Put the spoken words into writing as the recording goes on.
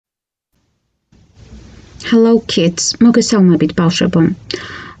Hello kids, მოგესალმებით ბავშვებო.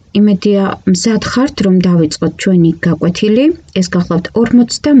 იმედია მზად ხართ რომ დავიწყოთ ჩვენი გაკვეთილი. ეს გახლავთ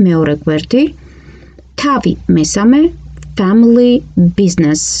 42 გვერდი. თავი მესამე family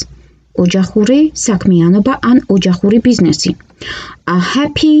business. ოჯახური საქმიანობა ან ოჯახური ბიზნესი. A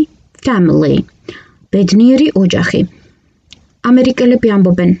happy family. ბედნიერი ოჯახი. ამერიკელები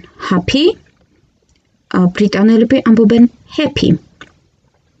ამბობენ happy, ბრიტანელები ამბობენ happy.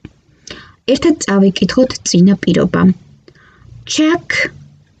 ერთად წავიკითხოთ წინა პირობა. Check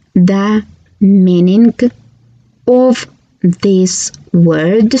the meaning of these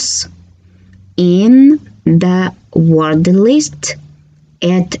words in the word list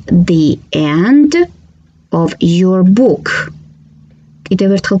at the end of your book.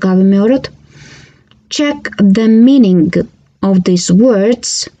 კიდევ ერთხელ გავიმეოროთ. Check the meaning of these words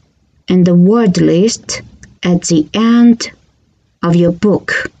in the word list at the end of your book.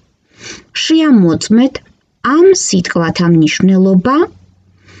 Შეამოწმეთ ამ სიტყვათა მნიშვნელობა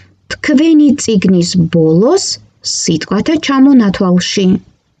თქვენი წიგნის ბოლოს სიტყვათა ჩამონათვალში.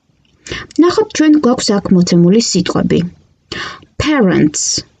 ნახოთ ჩვენ გვაქვს აქ მოცემული სიტყვები. Parents.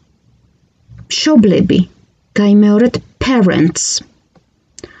 მშობლები. გაიმეორეთ parents.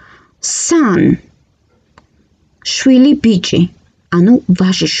 Son. შვილი ბიჭი, ანუ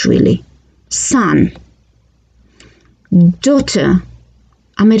ვაჟიშვილი. Son. Daughter.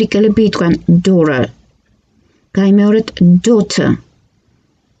 ამერიკელები იტყვიან daughter. გაიმეორეთ daughter.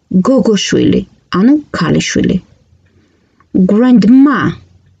 გოგოშვილი, ანუ ქალიშვილი. Grandma.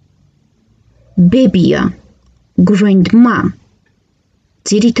 ბებია. Grandma.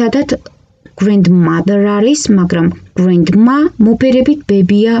 ძირითადად grandmother არის, მაგრამ grandma მოფერებით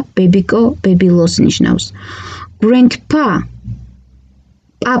ბებია, ბებიკო, ბებილოს ნიშნავს. Grandpa.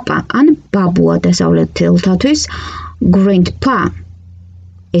 პაპა ან ბაბუა დასავლეთელთათვის. Grandpa.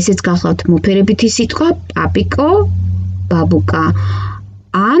 ესეც გახლავთ მოფერებითი სიტყვა პაპიკო, ბაბუკა.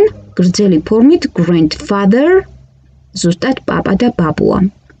 ან გრძელი ფორმით grandfather, ზუსტად პაპა და ბაბუა.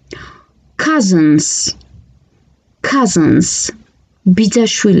 Cousins. Cousins.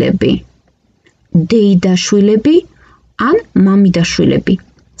 ბიძაშვილები. დეიდაშვილები ან მამიდაშვილები.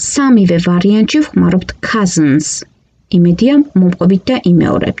 სამივე ვარიანტში ვხმარობთ cousins. იმედია მომყვებით და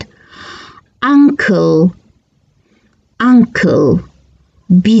იმეორებთ. Uncle. Uncle.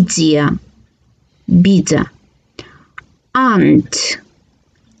 ბიძია. ბიძა. Aunt.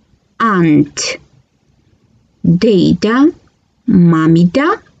 Aunt. დეიდა, მამიდა,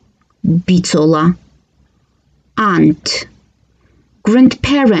 ბიცოლა. Aunt.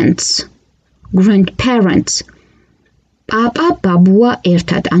 Grandparents. Grandparents. პაპა, ბაბუა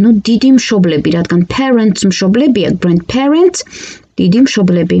ერთად, ანუ დიდი მშობლები, რადგან parents მშობლებია, grandparents დიდი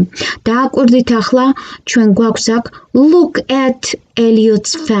მშობლები. დააკვირდით ახლა, ჩვენ გვაქვს აქ look at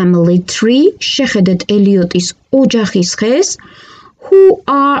Elliot's family tree, შეხედეთ ელიოტის ოჯახის ხეს. Who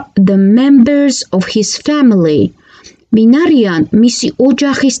are the members of his family? ვინ არიან მისი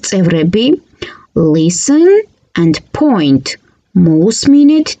ოჯახის წევრები? Listen and point.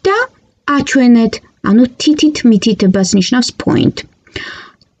 მოусმინეთ და აჩვენეთ, ანუ თითით მითითებას ნიშნავს point.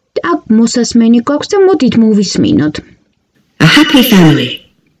 აქ მოსასმენი გვაქვს და მოდით მოვისმინოთ. A happy family.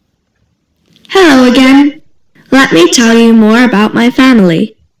 Hello again. Let me tell you more about my family.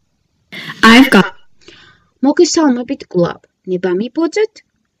 I've got. მოგესალმებით კვლავ. ნება მიბოძეთ,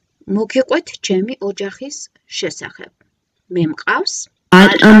 მოგიყვეთ ჩემი ოჯახის შესახებ. მე მყავს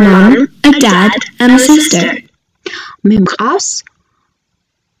a mom, a dad, and a sister. მე მყავს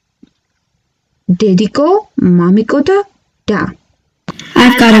დედიკო, მამიკო და და.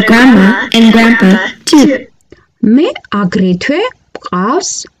 I've got a grandma and grandpa too. მე აგრეთვე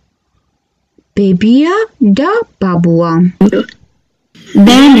მყავს ბებია და ბაბუა.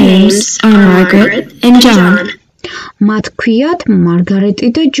 Their names are Margaret and John. მათ ქვიათ მარგარეტი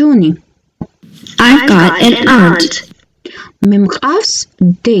და ჯონი. I've got an aunt. მე მყავს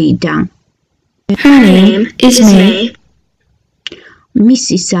დეიდა. Her name is May.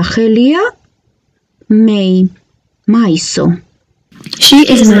 მისი სახელია May, მაისო. She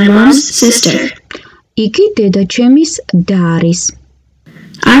is my mom's sister. იგი დედაჩემის და არის.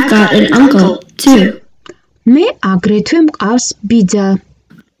 I've got an uncle too. მე აგრეთვე მყავს ბიძა.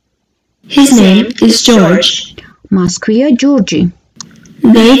 His name is George. მას ქვია ჯორჯი.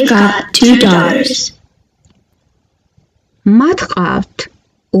 They've got 2 daughters. მათ ყავთ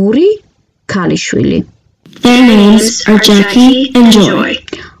ორი ქალიშვილი. Their names are Jackie and Joy.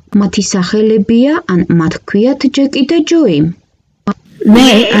 მათი სახელებია ან მათ ქვიათ ჯეკი და ჯოი.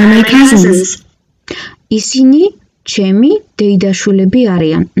 They are my cousins. ისინი ჩემი დეიდაშვილები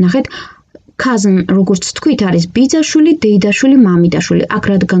არიან. ნახეთ, cousin როგორც თქვით არის ბიძაშვილი, დეიდაშვილი, მამიდაშვილი. აქ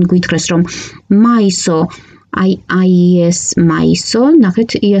რადგან გითხრეს რომ მაისო IIS მაისო, ნახეთ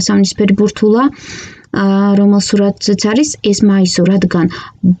იასამნისფერი ბურთულა, რომელ სურათზეც არის ეს მაისო, რადგან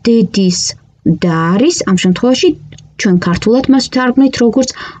დედის და არის, ამ შემთხვევაში ჩვენ ქართულად მას ვთარგმნით როგორც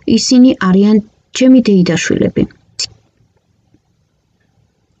ისინი არიან ჩემი დეიდაშვილები.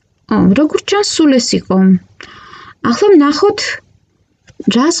 როგორც ჩანს სულ ეს იყო. ახლა ვნახოთ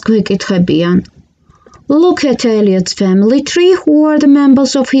რას გვეკითხებიან. Look at Elliot's family tree. Who are the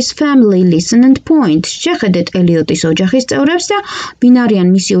members of his family? Listen and point. შეხედეთ ელიოტის ოჯახის წევრებს და ვინ არიან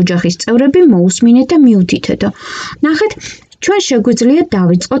მისი ოჯახის წევრები, მოусმინეთ და მიუთითეთო. ნახეთ, ჩვენ შეგვიძლია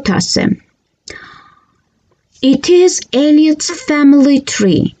დავიწყოთ ასე. It is Elliot's family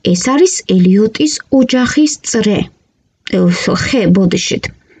tree. ეს არის ელიოტის ოჯახის წრე. ხე ბოდიშით.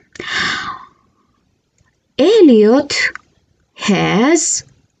 Elliot has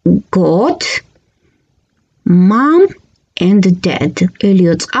got mom and dad.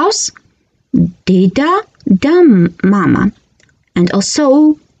 Elliot qავს დედა და mama. And also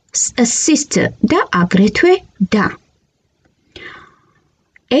a sister და აგრეთვე და.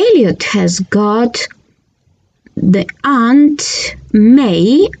 Elliot has got the Aunt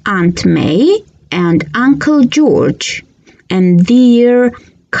May and Uncle George and their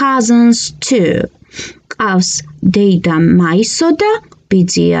cousins too. Qავს დედა მაისო და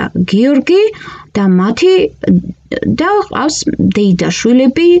ბიძია გიორგი და მათი და ყავს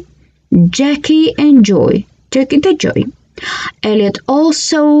დეიდაშვილები Jackie and Joy. Jackie და Joy. Elliot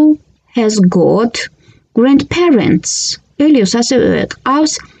also has got grandparents. Elios ასევე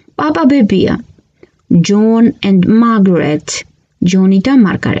ყავს პაპა-ბებია. John and Margaret. Johnny და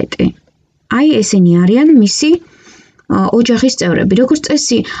მარგარეტი. აი ესენი არიან მისი ოჯახის წევრები. როგორც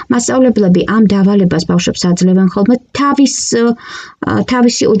წესი, მასწავლებლები ამ დავალებას ბავშვებს აძლევენ ხოლმე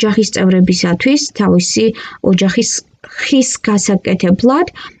თავისი ოჯახის წევრებისათვის, თავისი ოჯახის ხის გასაკეთებლად,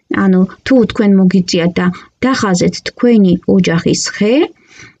 ანუ თუ თქვენ მოგიწიათ და დახაზეთ თქვენი ოჯახის ხე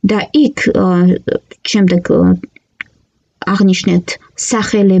და იქ შემდეგ აღნიშნეთ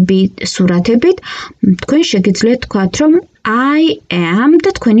სახელები სურათებით, თქვენ შეგიძლიათ თქვათ, რომ I am და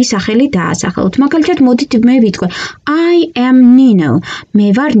თქვენი სახელი დაასახელოთ. მაგალითად, მოდით მე ვიტყვე I am Nino. მე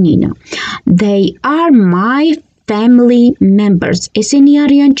ვარ Nino. They are my family members. ესენი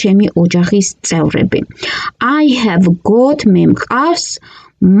არიან ჩემი ოჯახის წევრები. I have got მე მყავს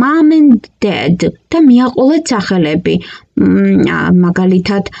mom and dad და მიაყოლეთ სახელები.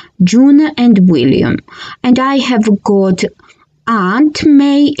 მაგალითად, June and William. And I have got Aunt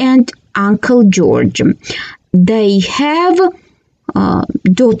May and Uncle George. They have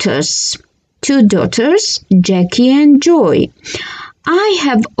daughters, 2 daughters, Jackie and Joy. I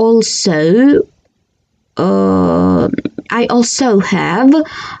also have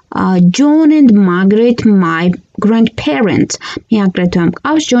John and Margaret, my grandparents. მე აგრეთვე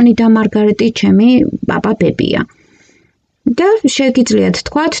მყავს ჯონი და მარგარეტი, ჩემი პაპა-ბებია. და შეგიძლიათ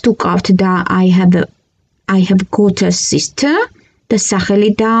თქვათ, თუ ყავთ და I have got a sister. და სახელი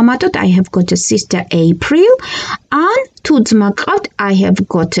დაამატოთ I have got a sister April. ან თუ ძმა ყავთ I have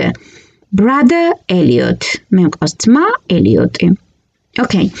got a brother Elliot. მე მყავს ძმა ელიოტი.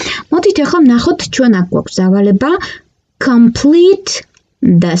 Okay. მოდით ახლა ვნახოთ ჩვენ აქ გვაქვს დავალება complete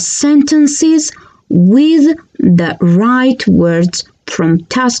the sentences with the right words from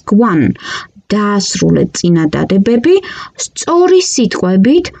task 1. დაასრულეთ წინადადებები სწორი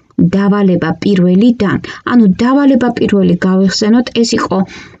სიტყვებით დავალება პირველიდან. ანუ დავალება პირველი გავიხსენოთ, ეს იყო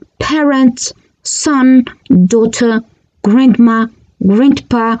parents, son, daughter, grandma,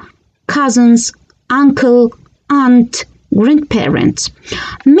 grandpa, cousins, uncle, aunt, grandparents.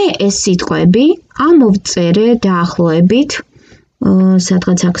 მე ეს სიტყვები ამოვწერე დაახლოებით,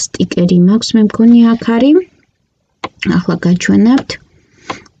 სადღაც აქ სტიკერი მაქვს, მე მგონი აქ არის. ახლა გაჩვენებთ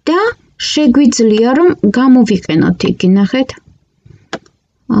და შეგვიძლია რომ გამოვიყენოთ იგი, ნახეთ.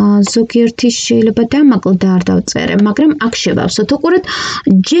 ზოგიერთი შეიძლება დამაკლო და არ დავწერე, მაგრამ აქ შევავსოთ. უყურეთ,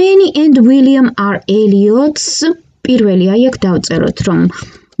 Jenny and William are Elliot's. პირველი აი აქ დავწეროთ, რომ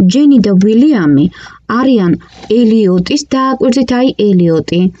Jenny და William არიან ელიოტის დააკვირდით აი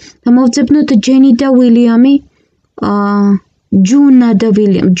ელიოტი. და მოვძებნოთ Jenny და William, June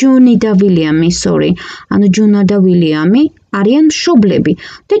და William, sorry. ანუ June და William არიან მშობლები.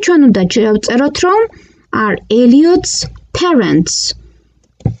 და ჩვენ უნდა შევწეროთ, რომ are Elliot's parents.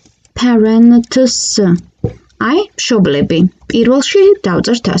 Parents. აი, მშობლები. პირველში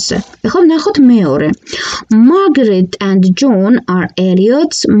დავწერთ ასე. ეხლა ვნახოთ მეორე. Margaret and John are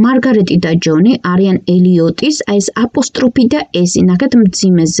Elliot's. მარგარეტი და ჯონი არიან ელიოტის. აი ეს აპოსტროფი და ესი, ნახეთ,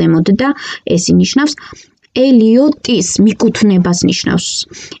 მძიმე ზემოთ და ესი ნიშნავს ელიოტის მიკუთვნებას ნიშნავს.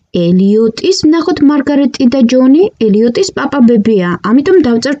 ელიოტის, ნახოთ მარგარეტი და ჯონი, ელიოტის პაპა-ბებია. ამიტომ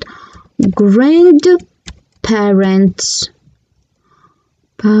დავწერთ grandparents.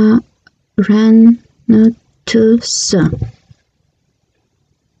 Parents.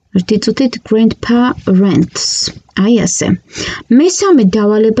 რთიწუთით grandparents. აი ასე. მესამე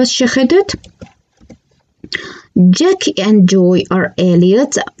დავალებას შეხედეთ. Jackie and Joy are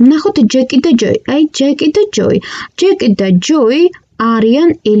Elliot's. ნახოთ Jackie და Joy. აი Jackie და Joy. Jackie და Joy არიან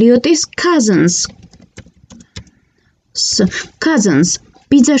ელიოტის cousins. Cousins,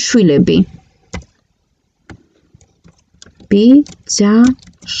 ბიძაშვილები.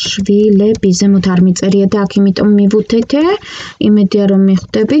 ბიძაშვილები, ზემოთ არ მიწერია და აქ იმიტომ მივუთეთე, იმედია რომ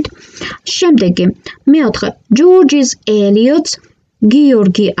მიხვდებით. შემდეგი, მეოთხე, George is Elliot's.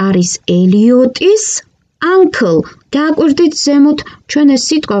 გიორგი არის ელიოტის uncle. დააკვირდით ზემოთ ჩვენ ეს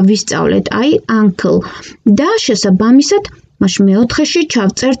სიტყვა ვისწავლეთ, აი uncle. და შესაბამისად, მაშინ მეოთხეში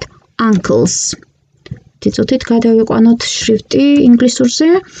ჩავწერთ uncles. თითოთით გადავიყვანოთ შრიფტი ინგლისურზე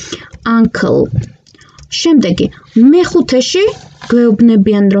uncle. შემდეგი, მეხუთეში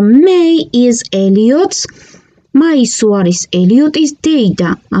გვეუბნებიან რომ May is Elliot's. მაისუ არის ელიოტის დეიდა.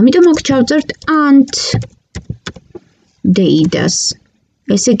 ამიტომ აქ ჩავწერთ aunt დეიდას.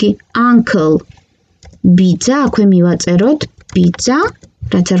 ესე იგი uncle ბიძა, აქვე მივაწეროთ ბიძა,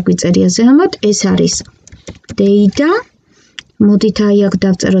 რაც არ გვიწერია ზემოთ, ეს არის დეიდა. მოდით აი აქ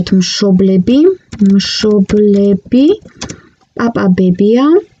დავწეროთ მშობლები, პაპა-ბებია,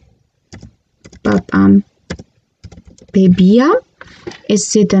 პაპა-ბებია. ეს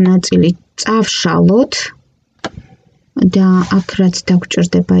ზედა ნაწილი წავშალოთ და აქ რაც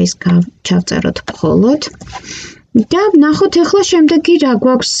დაგვჭირდება ის ჩავწეროთ მხოლოდ. და ნახოთ ახლა შემდეგი რა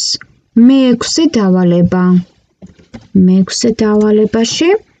გვაქვს მეექვსე დავალება. მეექვსე დავალებაში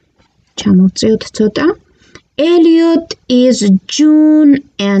ჩამოვწიოთ ცოტა. Elliot is June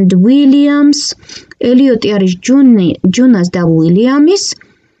and Williams. Elliot არის ჯუნას და Williams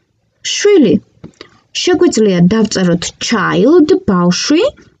შვილი. შეგვიძლია დავწეროთ child, ბავშვი,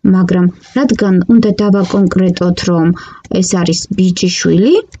 მაგრამ რადგან უნდა დავაკონკრეტოთ რომ ეს არის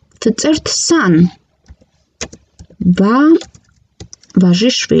ბიჭიშვილი, ვწერთ son.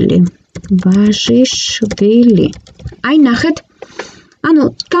 ვაჟიშვილი. აი ნახეთ, ანუ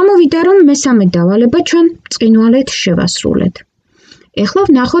გამოვიდა რომ მესამე დავალება ჩვენ წინვალეთ შევასრულეთ. ეხლა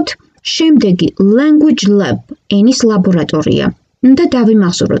ვნახოთ შემდეგი language lab, ენის ლაბორატორია. და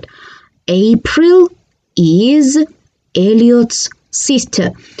დავიმახსოვროთ. April is Elliot's sister.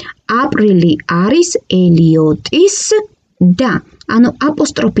 აპრილი არის ელიოტის და, ანუ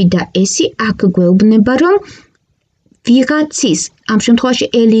აპოსტროფი და ესი აქ გვეუბნება რომ ვიღაცის, ამ შემთხვევაში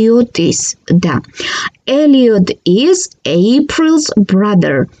ელიოტის და. Elliot is April's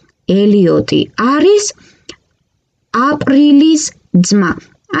brother. ელიოტი არის აპრილის ძმა.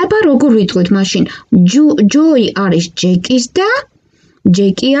 აბა როგორ ვიტყვით მაშინ? Joy არის ჯეკის და,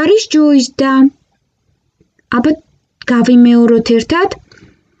 ჯეკი არის ჯოის და. აბა გავიმეოროთ ერთად.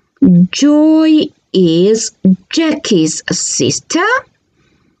 Joy is Jackie's sister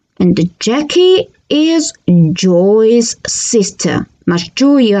and Jackie is Joy's sister. მას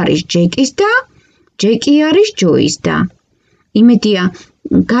Joy არის ჯეკის და, ჯეკი არის ჯოის და. იმედია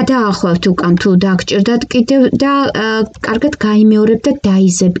გადაახვევთ უკან თუ დაგჭირდათ კიდევ და კარგად გაიმეორებთ და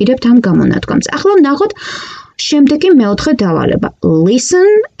დაიზეპირებთ ამ გამონათქვამს. ახლა ვნახოთ შემდეგი მეოთხე დავალება. Listen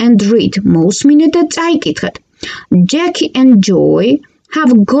and read. მოусმინეთ და წაიკითხეთ. Jackie and Joy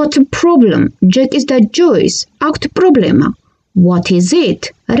have got a problem. Jackie's და Joy's აქვთ პრობლემა. What is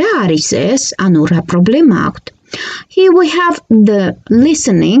it? რა არის ეს? ანუ რა პრობლემა აქვთ? Here we have the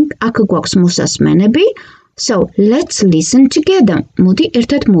listening. აქ გვაქვს მოსასმენები. So let's listen together. მოდი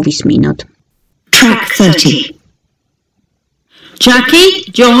ერთად მოვისმინოთ. Track 30.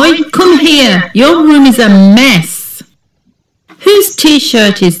 Jackie, Joy, come here. Your room is a mess. Whose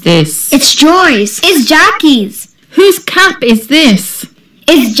t-shirt is this? It's Joy's. It's Jackie's. Whose cap is this?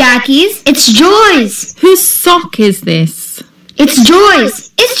 It's Jackie's. It's Joy's. Whose sock is this? It's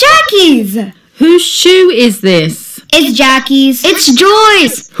Joy's. It's Jackie's. Whose shoe is this? It's Jackie's. It's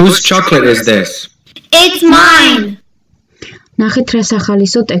Joy's. Whose chocolate is this? It's mine. ნახეთ რა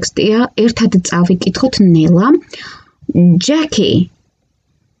სახალისო ტექსტია, ერთად წავიკითხოთ ნელა. Jackie,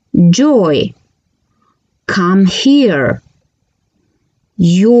 Joy, come here.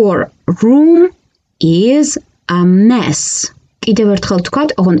 Your room is a mess. კიდევ ერთხელ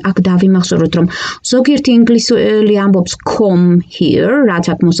თქვათ, ოღონდ აქ დავიმახსოვროთ, რომ ზოგიერთი ინგლისელი ამბობს come here, რაც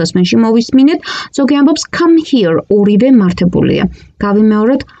აქ მოსასმენში მოვისმინეთ, ზოგი ამბობს come here, ორივე მართებულია.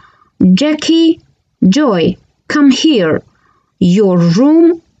 გავიმეოროთ, Jackie, Joy, come here. Your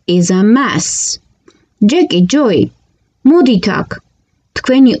room is a mess. ჯეკი, ჯოი, მოდით აქ.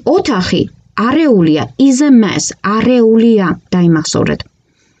 თქვენი ოთახი არეულია, is a mess, არეულია, დაიმახსოვრეთ.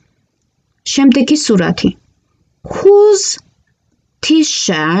 შემდეგი სურათი. Whose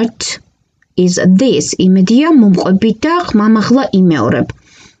t-shirt is this? იმედია მომყვებით და ხმამაღლა იმეორებ.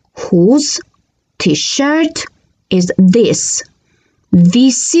 Whose t-shirt is this?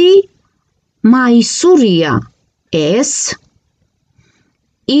 ვისი მაისურია ეს?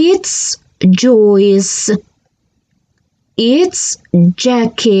 It's Joy's. It's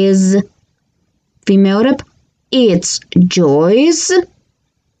Jackie's. ვიმეორებ. It's Joy's.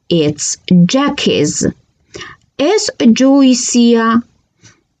 It's Jackie's. ეს ჯოისია.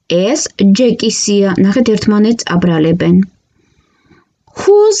 ეს ჯეკისია. ნახეთ ერთმანეთს აბრალებენ.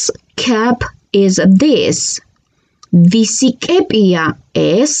 Whose cap is this? ვისი კეპია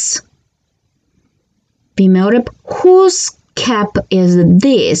ეს? ვიმეორებ. Whose cap is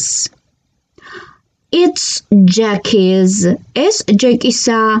this? It's Jackie's. ეს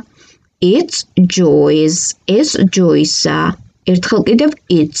ჯეკისა. It's Joy's. ეს ჯოისა. ერთხელ კიდევ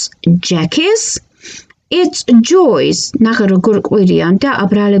it's Jackie's. It's Joy's. ნახე როგორ ყვირიან და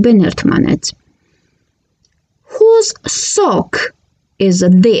აბრალებენ ერთმანეთს. Whose sock is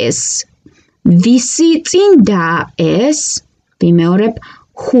this? ვისი წინდა ეს? ვიმეორებ.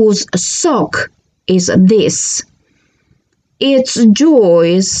 Whose sock is this? It's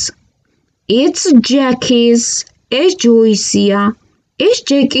Joy's. It's Jackie's. ეს ჯოისია. ეს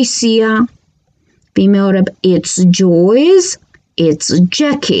ჯეკისია. ვიმეორებ. It's Joy's. It's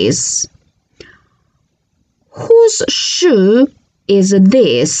Jackie's. Whose shoe is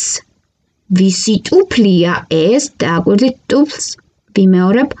this? ვისი ტუფლია ეს? დააკვირდით ტუფლს.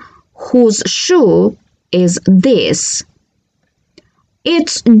 ვიმეორებ. Whose shoe is this?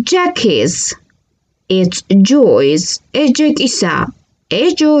 It's Jackie's. It's Joy's. ეს ჯეკისა.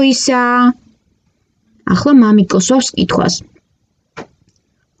 ეს ჯოისა. ახლა მამიკოს ვავს კითხვას.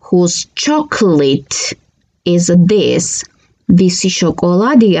 Whose chocolate is this? ვისი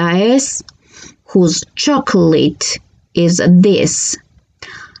შოკოლადია ეს? Whose chocolate is this?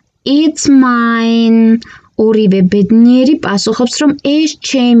 It's mine. ორივე ბედნიერი პასუხობს, რომ ეს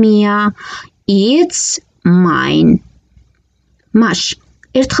ჩემია. It's mine. მაშ,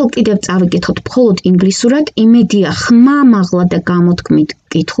 ერთხელ კიდევ წავიკითხოთ მხოლოდ ინგლისურად, იმედია ხმამაღლა და გამოთქმით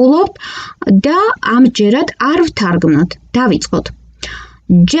კითხულობთ და ამჯერად არ ვთარგმნოთ. დავიწყოთ.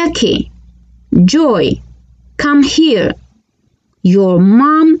 Jackie, Joy, come here. Your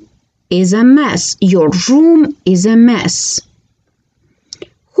mom is a mess. Your room is a mess.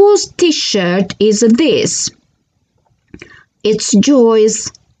 Whose t-shirt is this? It's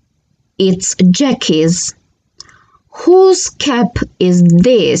Joy's. It's Jackie's. Whose cap is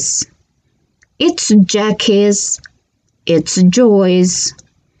this? It's Jackie's. It's Joy's.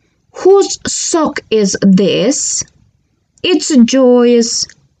 Whose sock is this? It's Joy's.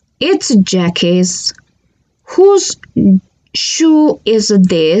 It's Jackie's. Whose shoe is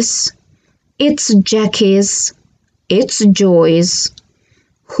this? It's Jackie's. It's Joy's.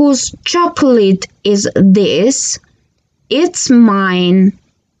 Whose chocolate is this? It's mine.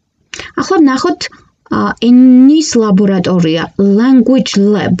 ახლა ნახოთ ენის ლაბორატორია, language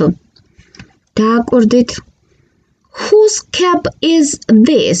lab. დააკვირდით. Whose cap is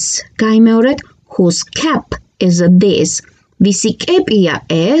this? გაიმეორეთ. Whose cap is this? ვისი კეპია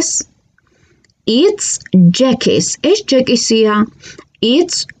ეს? It's Jackie's. ეს ჯეკისია.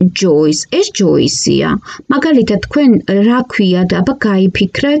 It's Joy's. ეს ჯოისია. მაგალითად, თქვენ რა ქვიათ, აბა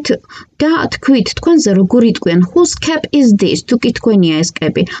გაიფიქრეთ და თქვით თქვენზე როგორ იტყვიან. Whose cap is this? თუ კი თქვენია ეს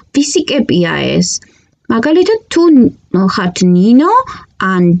კეპი. ვისი კეპია ეს? მაგალითად, თუ ხართ ნინო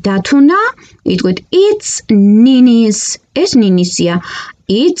ან დათუნა, იტყვით It's Nini's. ეს ნინისია.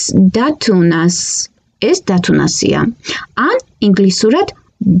 It's დათუნას. ეს დათუნასია. ან ინგლისურად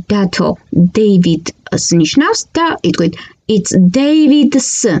დათო David's ნიშნავს და იტყვით It's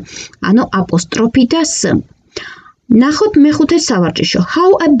David's. ანუ აპოსტროფი და s. ნახოთ მეხუთე სავარჯიშო. How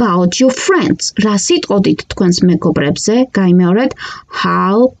about your friends? რა სიტყოდით თქვენს მეგობრებზე? გაიმეორეთ.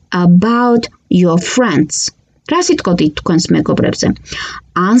 How about your friends? რა სიტყოდით თქვენს მეგობრებზე?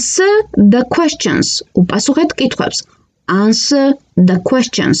 Answer the questions. უპასუხეთ კითხვებს. Answer the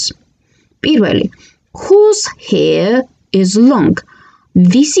questions. პირველი. Whose hair is long?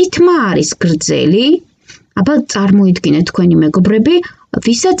 ვისი თმა არის გრძელი? აბა წარმოიდგინეთ თქვენი მეგობრები,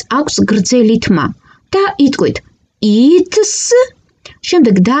 ვისაც აქვს გრძელი თმა და იტყვით it's,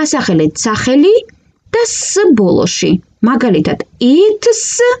 შემდეგ დაასახელეთ სახელი და s ბოლოში. მაგალითად,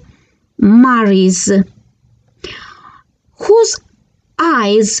 it's Mary's. Whose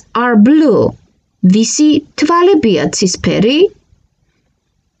eyes are blue? ვისი თვალებია ცისფერი?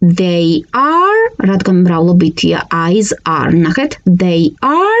 They are რადგან მრავლობითია eyes are. ნახეთ, they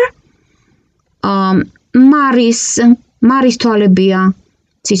are მარის თვალებია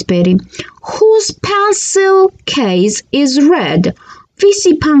ცისფერი. Whose pencil case is red?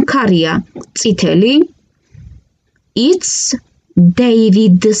 ვისი ფანქარია წითელი? It's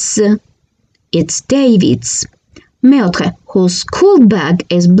David's. It's David's. მეოთხე, whose school bag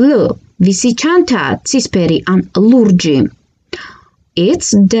is blue? ვისი ჩანთა ცისფერი ან ლურჯი? It's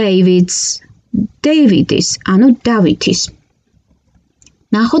David's. David's, ანუ დავითის.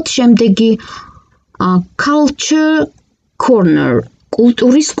 ნახოთ შემდეგი culture corner.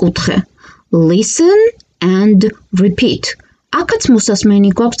 კულტურის კუთხე. Listen and repeat. აქაც მოსასმენი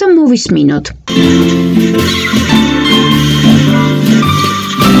გვაქვს და მოვისმინოთ.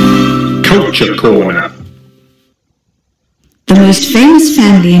 Culture corner. The most famous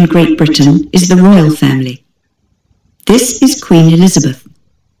family in Great Britain is the royal family. This is Queen Elizabeth.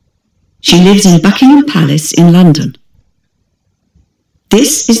 She lives in Buckingham Palace in London.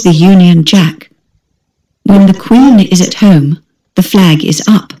 This is the Union Jack. When the Queen is at home, the flag is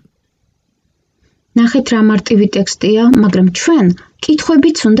up. ნახეთ რა მარტივი ტექსტია, მაგრამ ჩვენ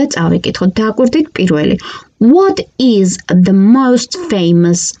კითხვებიც უნდა წავიკითხოთ. დააკვირდით პირველი. What is the most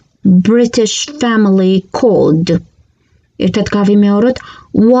famous British family called? ერთად გავიმეოროთ.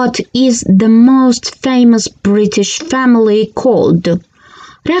 What is the most famous British family called?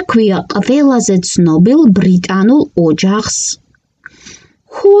 რა ქვია ყველაზე ცნობილ ბრიტანულ ოჯახს?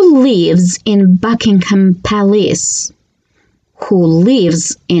 Who lives in Buckingham Palace? Who lives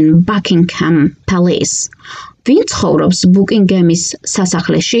in Buckingham Palace? ვინ ცხოვრობს ბუკინგემის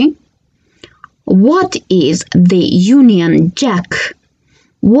სასახლეში? What is the Union Jack?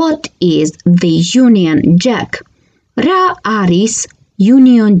 What is the Union Jack? რა არის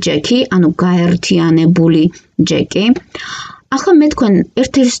Union Jack-ი, ანუ გაერთიანებული ჯეკი? ახლა მე თქვენ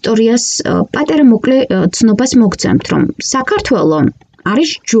ერთ ისტორიას პატარა მოკლე ცნობას მოგცემთ, რომ საქართველო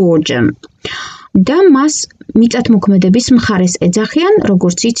არის ჯორჯია და მას მიწათმოქმედების მხარეს ეძახიან,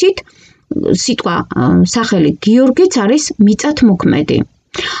 როგორც იცით, სიტყვა სახელი გიორგიც არის მიწათმოქმედი.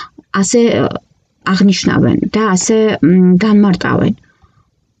 ასე აღნიშნავენ და ასე განმარტავენ.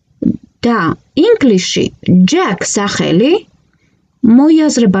 და ინგლისში Jack სახელი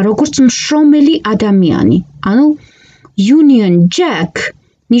მოიაზრება როგორც მშრომელი ადამიანი. ანუ Union Jack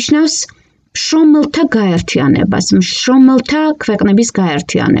ნიშნავს მშრომელთა გაერთიანებას, მშრომელთა ქვეყნების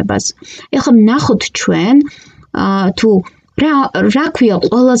გაერთიანებას. ეხლა ნახოთ ჩვენ თუ რა ქვია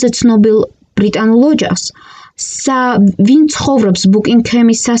ყველაზე ცნობილ ბრიტანულ ოჯახს, ვინ ცხოვრობს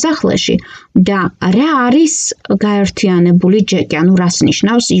ბუკინგემის სასახლეში და რა არის გაერთიანებული ჯეკი, ანუ რას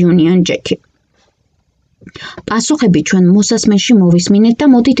ნიშნავს Union Jack-ი. პასუხები ჩვენ მოსასმენში მოვისმინეთ და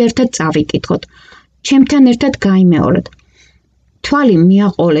მოდით ერთად წავიკითხოთ. ჩემთან ერთად გაიმეორეთ. თვალი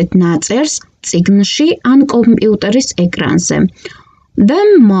მიაყოლეთ ნაწერს წიგნში ან კომპიუტერის ეკრანზე. The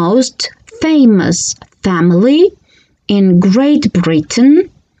most famous family in Great Britain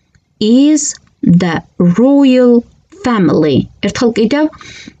is the royal family. ერთხელ კიდევ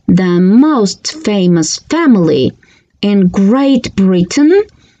The most famous family in Great Britain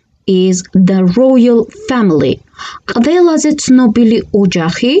is the royal family. ყველაზე ცნობილი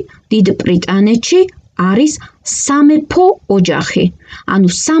ოჯახი დიდ ბრიტანეთში არის სამეფო ოჯახი. ანუ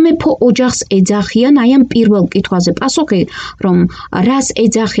სამეფო ოჯახს ეძახიან, აი ამ პირველ კითხვაზე პასუხი, რომ რას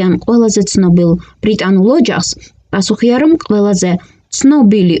ეძახიან ყველაზე ცნობილ ბრიტანულ ოჯახს, პასუხია, რომ ყველაზე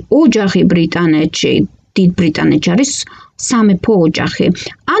ცნობილი ოჯახი ბრიტანეთში, დიდ ბრიტანეთში არის სამეფო ოჯახი.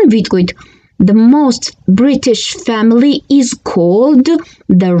 ან ვიტყვით The most British family is called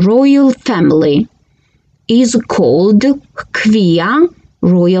the royal family. Is called ქვია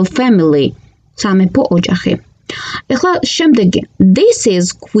royal family. სამეფო ოჯახი. ეხლა შემდეგი. This is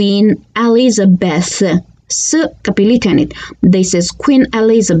Queen Elizabeth. კბილი თენით. This is Queen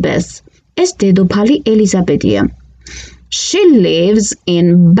Elizabeth. ეს დედოფალი ელიზაბეტია. She lives in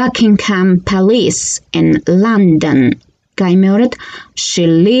Buckingham Palace in London. გაიმეორეთ. She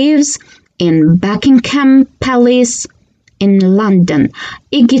lives in Buckingham Palace in London.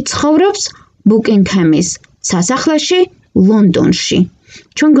 იგი ცხოვრობს ბუკინგჰემის სასახლეში ლონდონში.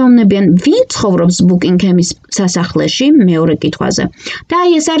 ჩვენ გვავნებიან ვინ ცხოვრობს ბუკინგჰემის სასახლეში მეორე კითხვაზე. და აი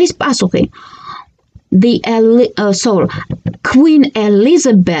ეს არის პასუხი. Queen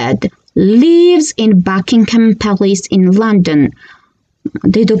Elizabeth lives in Buckingham Palace in London.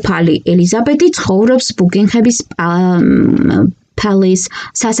 დედოფალი ელიზაბეტი ცხოვრობს ბუკინგჰემის Palace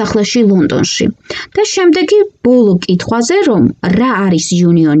სასახლეში ლონდონში. და შემდეგი ბოლო კითხვაზე, რომ რა არის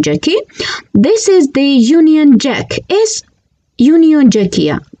Union Jack-ი? This is the Union Jack. ეს Union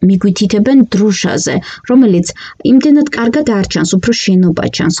Jack-ია, მიგვითითებენ დროშაზე, რომელიც იმდენად კარგად არ ჩანს, უფრო შენობა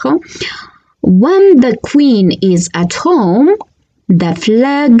ჩანს, ხო? When the queen is at home, the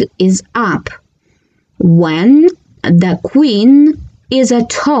flag is up. When the queen is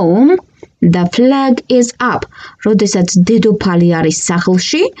at home, the flag is up. როდესაც დედოფალი არის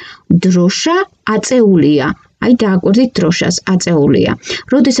სახლში, დროშა აწეულია. აი დააკვირდით დროშას აწეულია.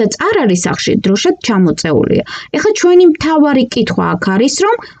 როდესაც არ არის სახლში, დროშა ჩამოწეულია. ეხლა ჩვენი მთავარი კითხვა აქ არის,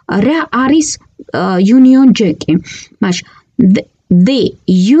 რომ რა არის Union Jack-ი. მაშ the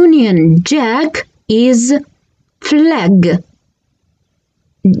Union Jack is flag.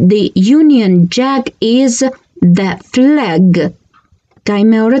 The Union Jack is the flag.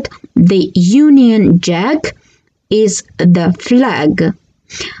 Gaimeurat, the Union Jack is the flag.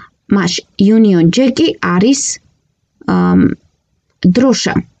 Mash Union Jack-ი არის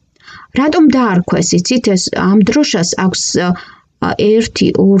დროშა. რატომ დაარქვეს იცით ეს ამ დროშას აქვს 1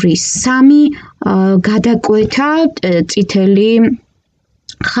 2 3 გადაკვეთა წითელი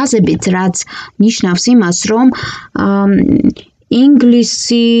ხაზებით, რაც ნიშნავს იმას, რომ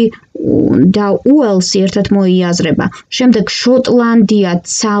ინგლისი და უელსი ერთად მოიაზრება. შემდეგ შოტლანდია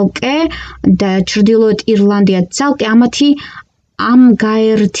ცალკე და ჩრდილოეთ ირლანდია ცალკე ამათი ამ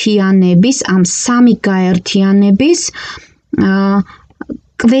გაერთიანების, ამ სამი გაერთიანების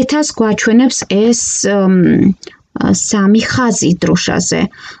კვეთას გვაჩვენებს ეს სამი ხაზი დროშაზე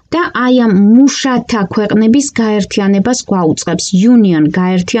და აი ამ მუშათა ქვეყნების გაერთიანებას გვაუწყებს Union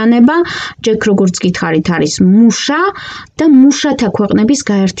გაერთიანება, ჯერ როგორც გითხარით არის მუშა და მუშათა ქვეყნების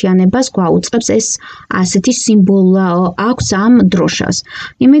გაერთიანებას გვაუწყებს ეს ასეთი სიმბოლო აქვს ამ დროშას.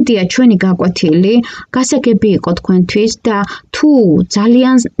 იმედია ჩვენი გაკვეთილი გასაგები იყო თქვენთვის და თუ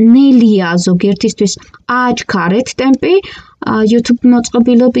ძალიან ნელია ზოგიერთისთვის აჩქარეთ ტემპი YouTube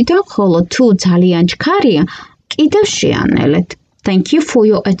მოწყობილობიდან, ხოლო თუ ძალიან ჩქარია კიდევ შეანელეთ. Thank you for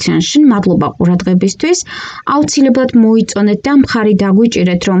your attention. მადლობა ყურადღებისთვის. აუცილებლად მოიწონეთ და მხარი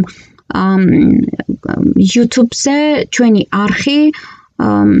დაგვიჭირეთ, რომ YouTube-ზე ჩვენი არხი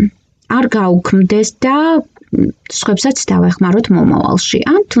არ გაუქმდეს და სხვებსაც დავეხმაროთ მომავალში,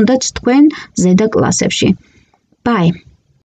 ან თუნდაც თქვენ ზედა კლასებში. Bye.